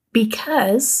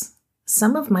 because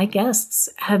some of my guests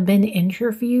have been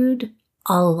interviewed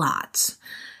a lot.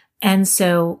 And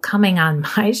so coming on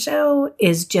my show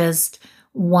is just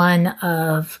one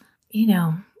of,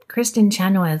 Kristen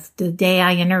Chenoweth, the day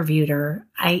I interviewed her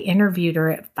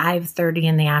at 5:30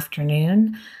 in the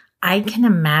afternoon. I can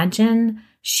imagine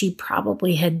she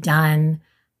probably had done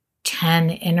 10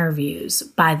 interviews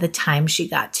by the time she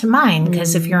got to mine.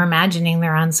 Because if you're imagining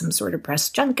they're on some sort of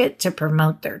press junket to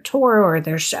promote their tour or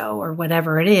their show or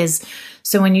whatever it is.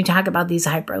 So when you talk about these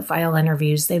high profile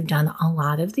interviews, they've done a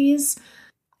lot of these.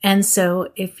 And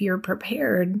so if you're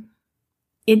prepared,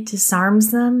 it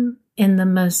disarms them in the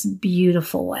most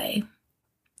beautiful way.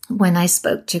 When I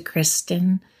spoke to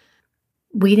Kristen,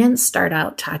 we didn't start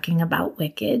out talking about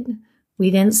Wicked.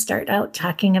 We didn't start out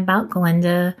talking about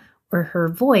Glenda or her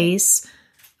voice.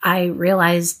 I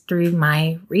realized through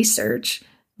my research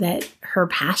that her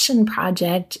passion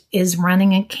project is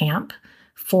running a camp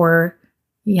for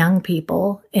young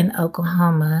people in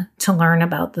Oklahoma to learn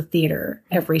about the theater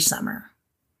every summer.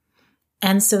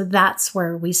 And so that's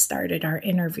where we started our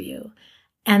interview.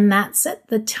 And that set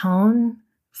the tone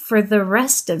for the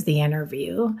rest of the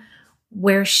interview,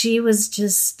 where she was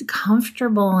just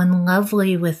comfortable and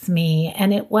lovely with me.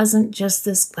 And it wasn't just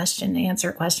this question,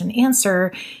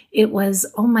 answer. It was,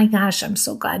 oh my gosh, I'm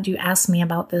so glad you asked me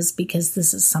about this because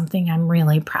this is something I'm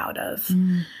really proud of.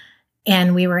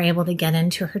 And we were able to get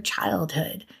into her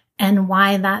childhood and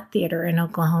why that theater in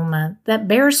Oklahoma that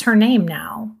bears her name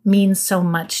now means so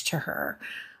much to her.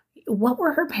 What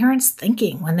were her parents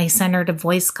thinking when they sent her to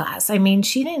voice class? I mean,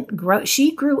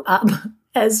 she grew up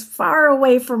as far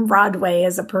away from Broadway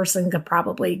as a person could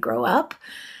probably grow up.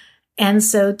 And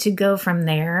so to go from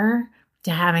there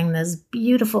to having this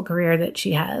beautiful career that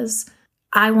she has,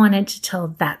 I wanted to tell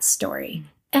that story.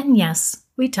 And yes,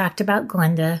 we talked about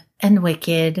Glenda and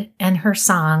Wicked and her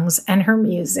songs and her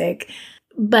music,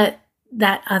 but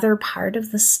that other part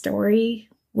of the story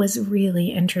was really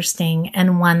interesting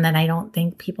and one that I don't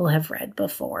think people have read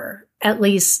before, at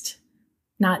least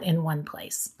not in one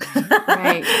place.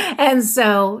 Right. And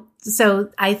so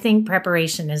I think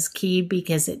preparation is key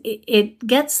because it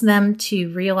gets them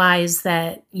to realize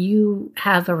that you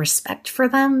have a respect for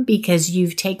them because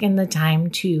you've taken the time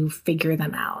to figure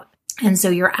them out. And so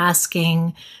you're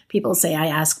asking, people say I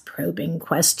ask probing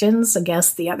questions. A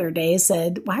guest the other day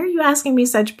said, why are you asking me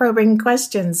such probing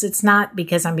questions? It's not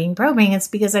because I'm being probing. It's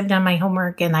because I've done my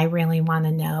homework and I really want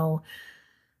to know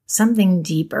something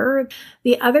deeper.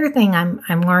 The other thing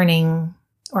I'm learning,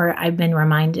 or I've been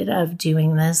reminded of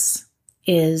doing this,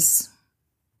 is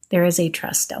there is a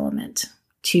trust element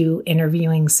to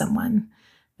interviewing someone.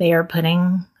 They are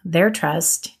putting their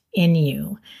trust in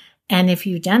you. And if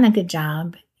you've done a good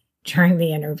job during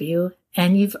the interview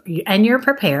and you're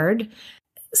prepared,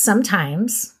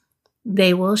 sometimes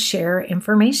they will share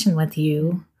information with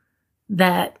you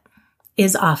that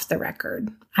is off the record.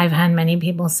 I've had many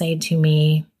people say to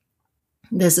me,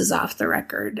 this is off the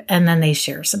record. And then they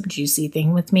share some juicy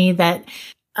thing with me that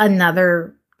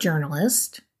another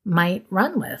journalist might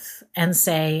run with and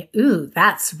say, ooh,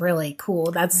 that's really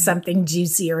cool. That's something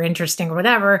juicy or interesting or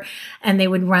whatever. And they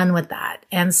would run with that.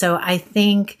 And so I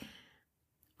think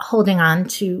holding on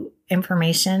to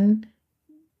information,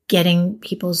 getting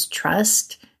people's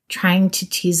trust, trying to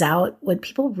tease out what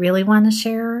people really want to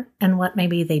share and what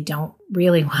maybe they don't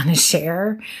really want to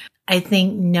share. I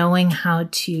think knowing how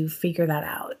to figure that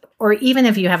out, or even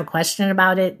if you have a question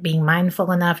about it, being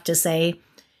mindful enough to say,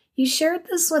 you shared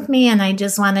this with me and I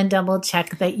just want to double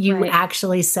check that you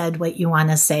actually said what you want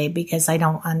to say because I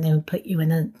don't want to put you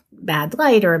in a bad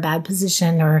light or a bad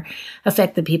position or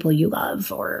affect the people you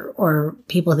love or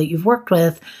people that you've worked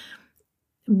with.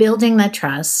 Building the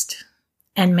trust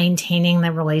and maintaining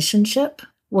the relationship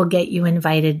will get you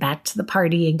invited back to the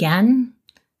party again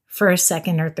for a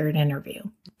second or third interview.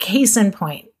 Case in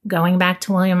point, going back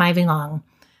to William Ivey Long,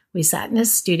 we sat in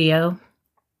his studio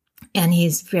and he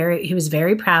was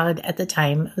very proud at the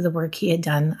time of the work he had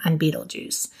done on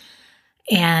Beetlejuice.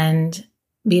 And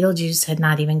Beetlejuice had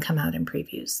not even come out in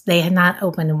previews. They had not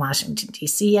opened in Washington,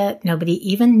 D.C. yet. Nobody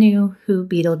even knew who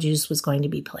Beetlejuice was going to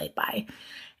be played by.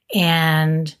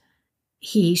 And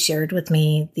he shared with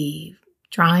me the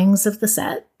drawings of the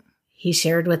set. He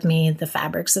shared with me the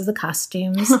fabrics of the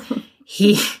costumes.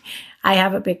 I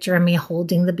have a picture of me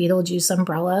holding the Beetlejuice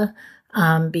umbrella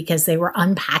because they were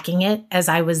unpacking it as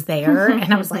I was there.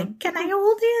 And I was like, can I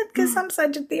hold it? Because I'm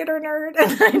such a theater nerd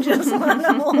and I just want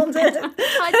to hold it.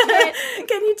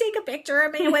 Can you take a picture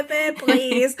of me with it,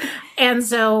 please? And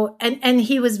so, and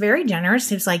he was very generous.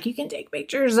 He was like, you can take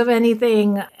pictures of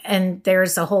anything. And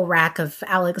there's a whole rack of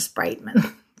Alex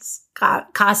Brightman's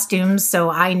costumes. So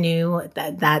I knew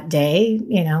that day,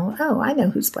 I know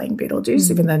who's playing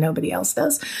Beetlejuice, even though nobody else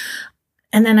does.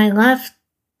 And then I left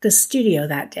the studio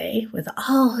that day with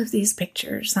all of these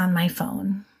pictures on my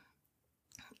phone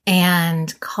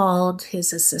and called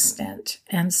his assistant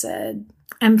and said,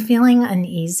 I'm feeling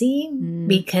uneasy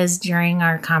because during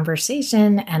our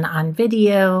conversation and on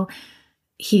video,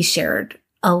 he shared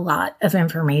a lot of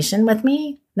information with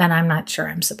me that I'm not sure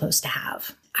I'm supposed to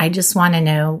have. I just want to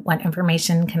know what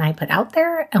information can I put out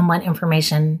there and what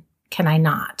information can I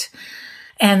not.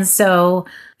 And so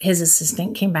his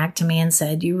assistant came back to me and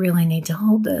said, you really need to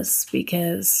hold this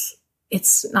because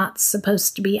it's not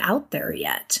supposed to be out there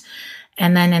yet.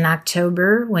 And then in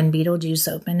October, when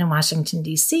Beetlejuice opened in Washington,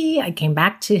 D.C., I came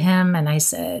back to him and I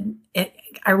said,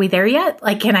 are we there yet?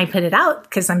 Like, can I put it out?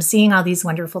 Because I'm seeing all these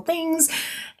wonderful things.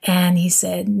 And he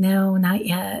said, no, not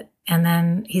yet. And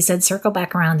then he said, circle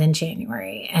back around in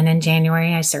January. And in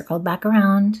January, I circled back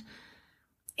around.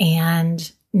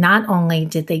 And not only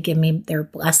did they give me their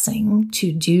blessing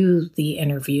to do the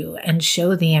interview and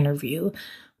show the interview,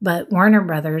 but Warner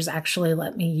Brothers actually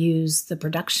let me use the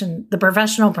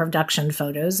professional production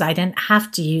photos. I didn't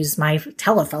have to use my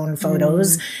telephone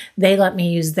photos. They let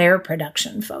me use their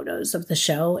production photos of the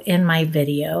show in my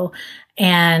video.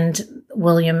 And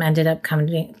William ended up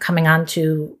coming on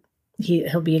to,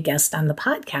 he'll be a guest on the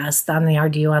podcast, on the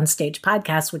RDU on Stage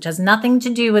podcast, which has nothing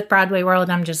to do with Broadway World.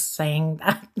 I'm just saying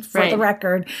that for the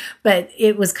record. But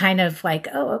it was kind of like,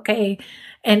 oh, okay.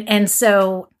 And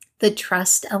so the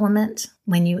trust element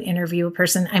when you interview a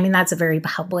person, I mean, that's a very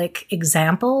public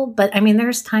example, but I mean,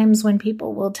 there's times when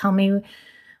people will tell me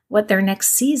what their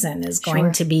next season is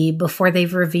going to be before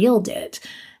they've revealed it.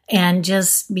 And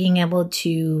just being able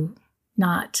to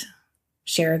not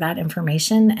share that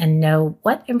information and know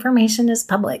what information is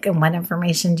public and what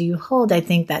information do you hold, I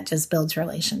think that just builds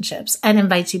relationships and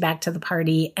invites you back to the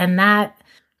party. And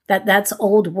that's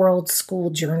old world school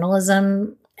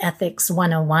journalism, ethics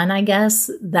 101, I guess,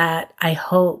 that I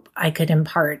hope I could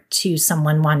impart to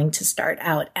someone wanting to start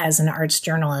out as an arts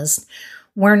journalist.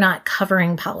 We're not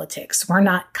covering politics. We're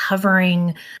not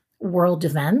covering world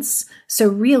events. So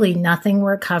really nothing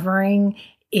we're covering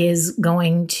is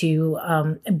going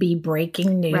to be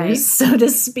breaking news, so to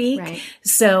speak.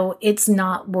 So it's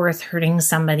not worth hurting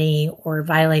somebody or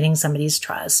violating somebody's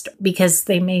trust because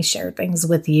they may share things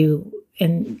with you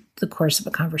in the course of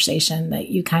a conversation that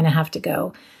you kind of have to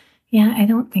go, yeah, I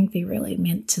don't think they really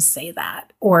meant to say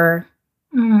that. Or,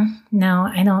 no,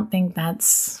 I don't think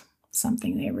that's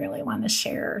something they really want to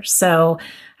share. So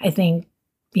I think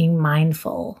being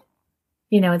mindful,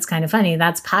 it's kind of funny.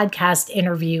 That's podcast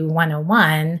interview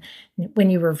 101. When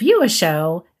you review a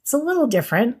show, it's a little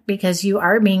different because you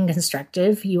are being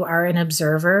constructive. You are an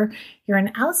observer. You're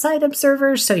an outside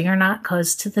observer, so you're not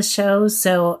close to the show.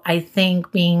 So I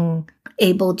think being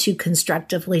able to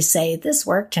constructively say this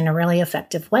worked in a really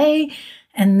effective way,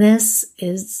 and this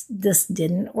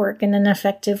didn't work in an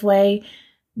effective way,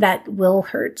 that will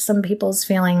hurt some people's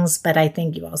feelings, but I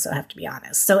think you also have to be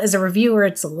honest. So as a reviewer,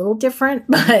 it's a little different,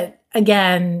 but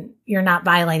again, you're not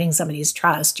violating somebody's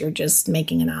trust. You're just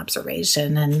making an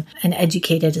observation and an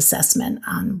educated assessment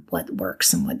on what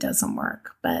works and what doesn't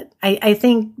work. But I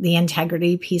think the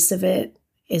integrity piece of it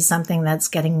is something that's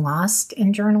getting lost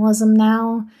in journalism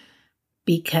now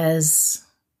because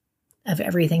of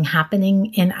everything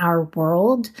happening in our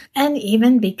world, and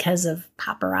even because of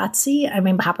paparazzi. I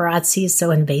mean, paparazzi is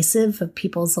so invasive of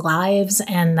people's lives,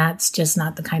 and that's just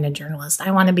not the kind of journalist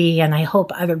I want to be. And I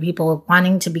hope other people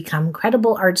wanting to become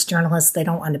credible arts journalists, they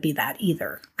don't want to be that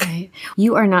either. Right.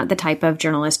 You are not the type of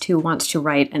journalist who wants to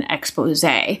write an expose.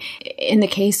 In the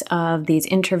case of these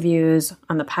interviews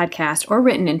on the podcast or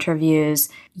written interviews,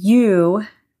 you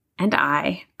and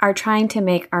I are trying to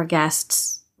make our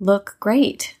guests look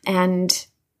great, and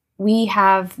we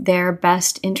have their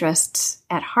best interests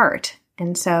at heart.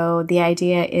 And so the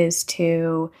idea is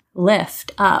to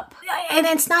lift up. And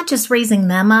it's not just raising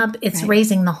them up, it's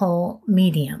raising the whole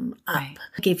medium up.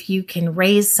 If you can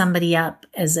raise somebody up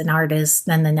as an artist,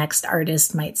 then the next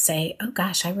artist might say, oh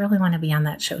gosh, I really want to be on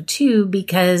that show too,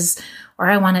 or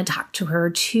I want to talk to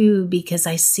her too, because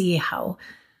I see how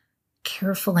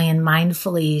carefully and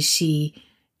mindfully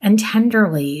and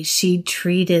tenderly she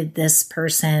treated this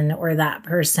person or that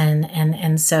person.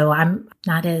 And so I'm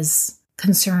not as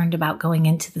concerned about going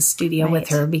into the studio with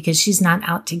her because she's not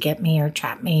out to get me or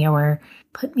trap me or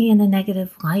put me in a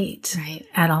negative light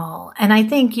at all. And I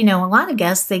think, a lot of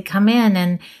guests, they come in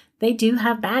and they do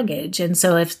have baggage. And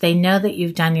so if they know that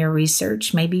you've done your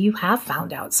research, maybe you have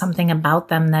found out something about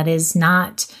them that is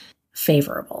not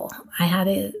favorable. I had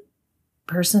a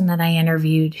person that I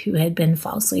interviewed who had been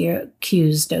falsely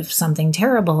accused of something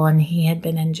terrible, and he had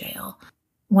been in jail.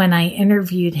 When I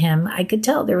interviewed him, I could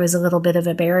tell there was a little bit of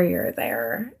a barrier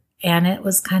there. And it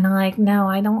was kind of like, no,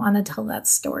 I don't want to tell that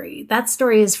story. That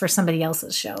story is for somebody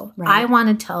else's show. I want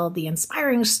to tell the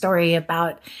inspiring story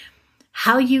about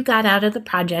how you got out of the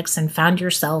projects and found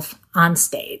yourself on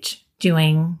stage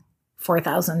doing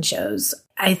 4,000 shows.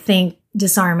 I think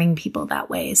disarming people that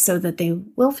way so that they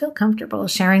will feel comfortable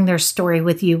sharing their story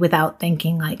with you without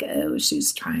thinking like, oh,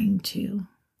 she's trying to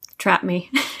trap me.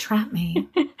 Trap me.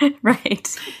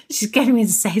 Right. She's getting me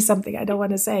to say something I don't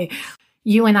want to say.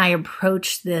 you and I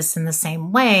approach this in the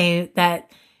same way,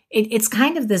 that it's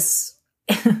kind of this,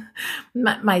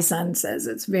 my son says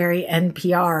it's very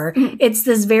NPR. It's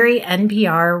this very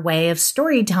NPR way of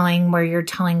storytelling where you're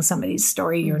telling somebody's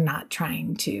story. You're not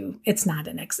trying to, it's not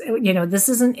this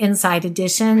isn't Inside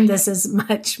Edition. This is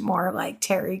much more like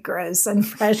Terry Gross and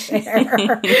Fresh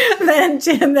Air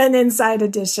than Inside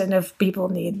Edition, if people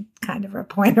need kind of a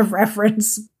point of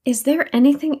reference. Is there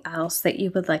anything else that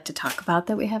you would like to talk about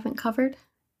that we haven't covered?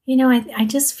 I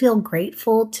just feel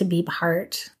grateful to be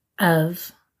part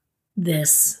of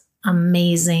this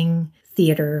amazing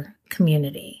theater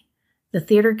community. The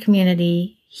theater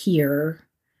community here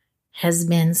has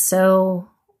been so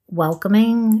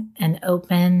welcoming and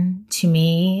open to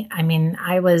me. I mean,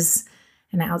 I was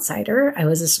an outsider. I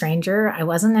was a stranger. I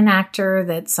wasn't an actor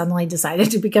that suddenly decided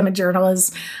to become a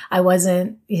journalist. I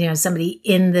wasn't, somebody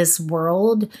in this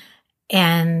world.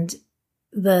 And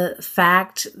the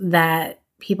fact that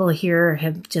people here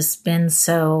have just been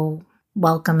so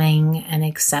welcoming and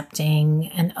accepting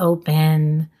and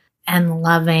open and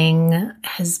loving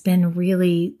has been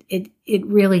really, it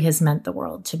really has meant the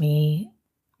world to me,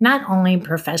 not only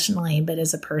professionally, but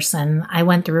as a person. I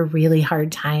went through a really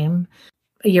hard time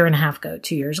a year and a half ago,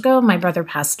 2 years ago. My brother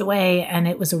passed away, and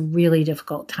it was a really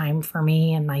difficult time for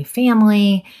me and my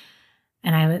family.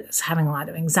 And I was having a lot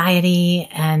of anxiety,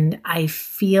 and I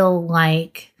feel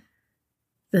like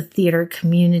the theater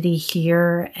community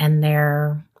here and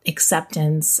their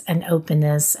acceptance and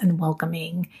openness and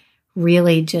welcoming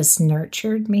really just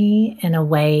nurtured me in a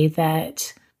way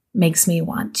that makes me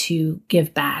want to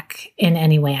give back in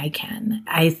any way I can.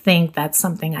 I think that's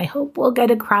something I hope we'll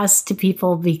get across to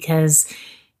people, because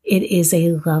it is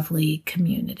a lovely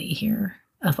community here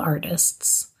of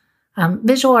artists.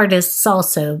 Visual artists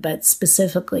also, but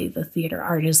specifically the theater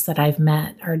artists that I've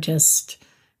met are just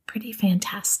pretty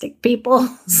fantastic people.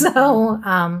 So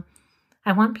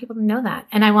I want people to know that.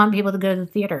 And I want people to go to the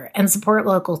theater and support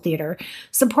local theater,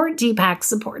 support DPAC,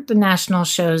 support the national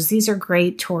shows. These are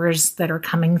great tours that are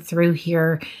coming through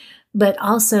here, but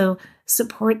also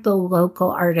support the local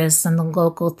artists and the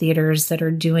local theaters that are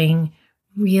doing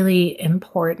really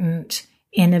important,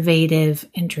 innovative,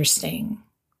 interesting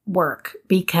work,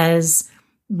 because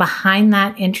behind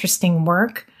that interesting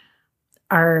work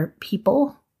are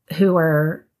people who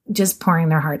are just pouring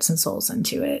their hearts and souls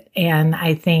into it. And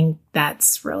I think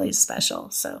that's really special.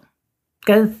 So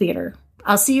go to the theater.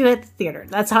 I'll see you at the theater.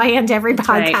 That's how I end every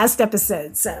podcast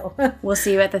episode. So we'll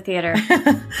see you at the theater.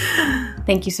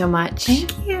 Thank you so much.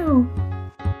 Thank you.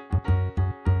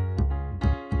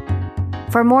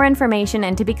 For more information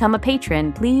and to become a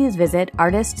patron, please visit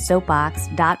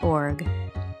artistsoapbox.org.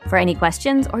 For any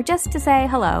questions or just to say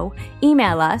hello,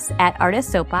 email us at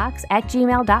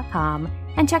artistsoapbox@gmail.com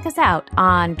and check us out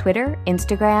on Twitter,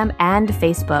 Instagram, and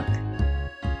Facebook.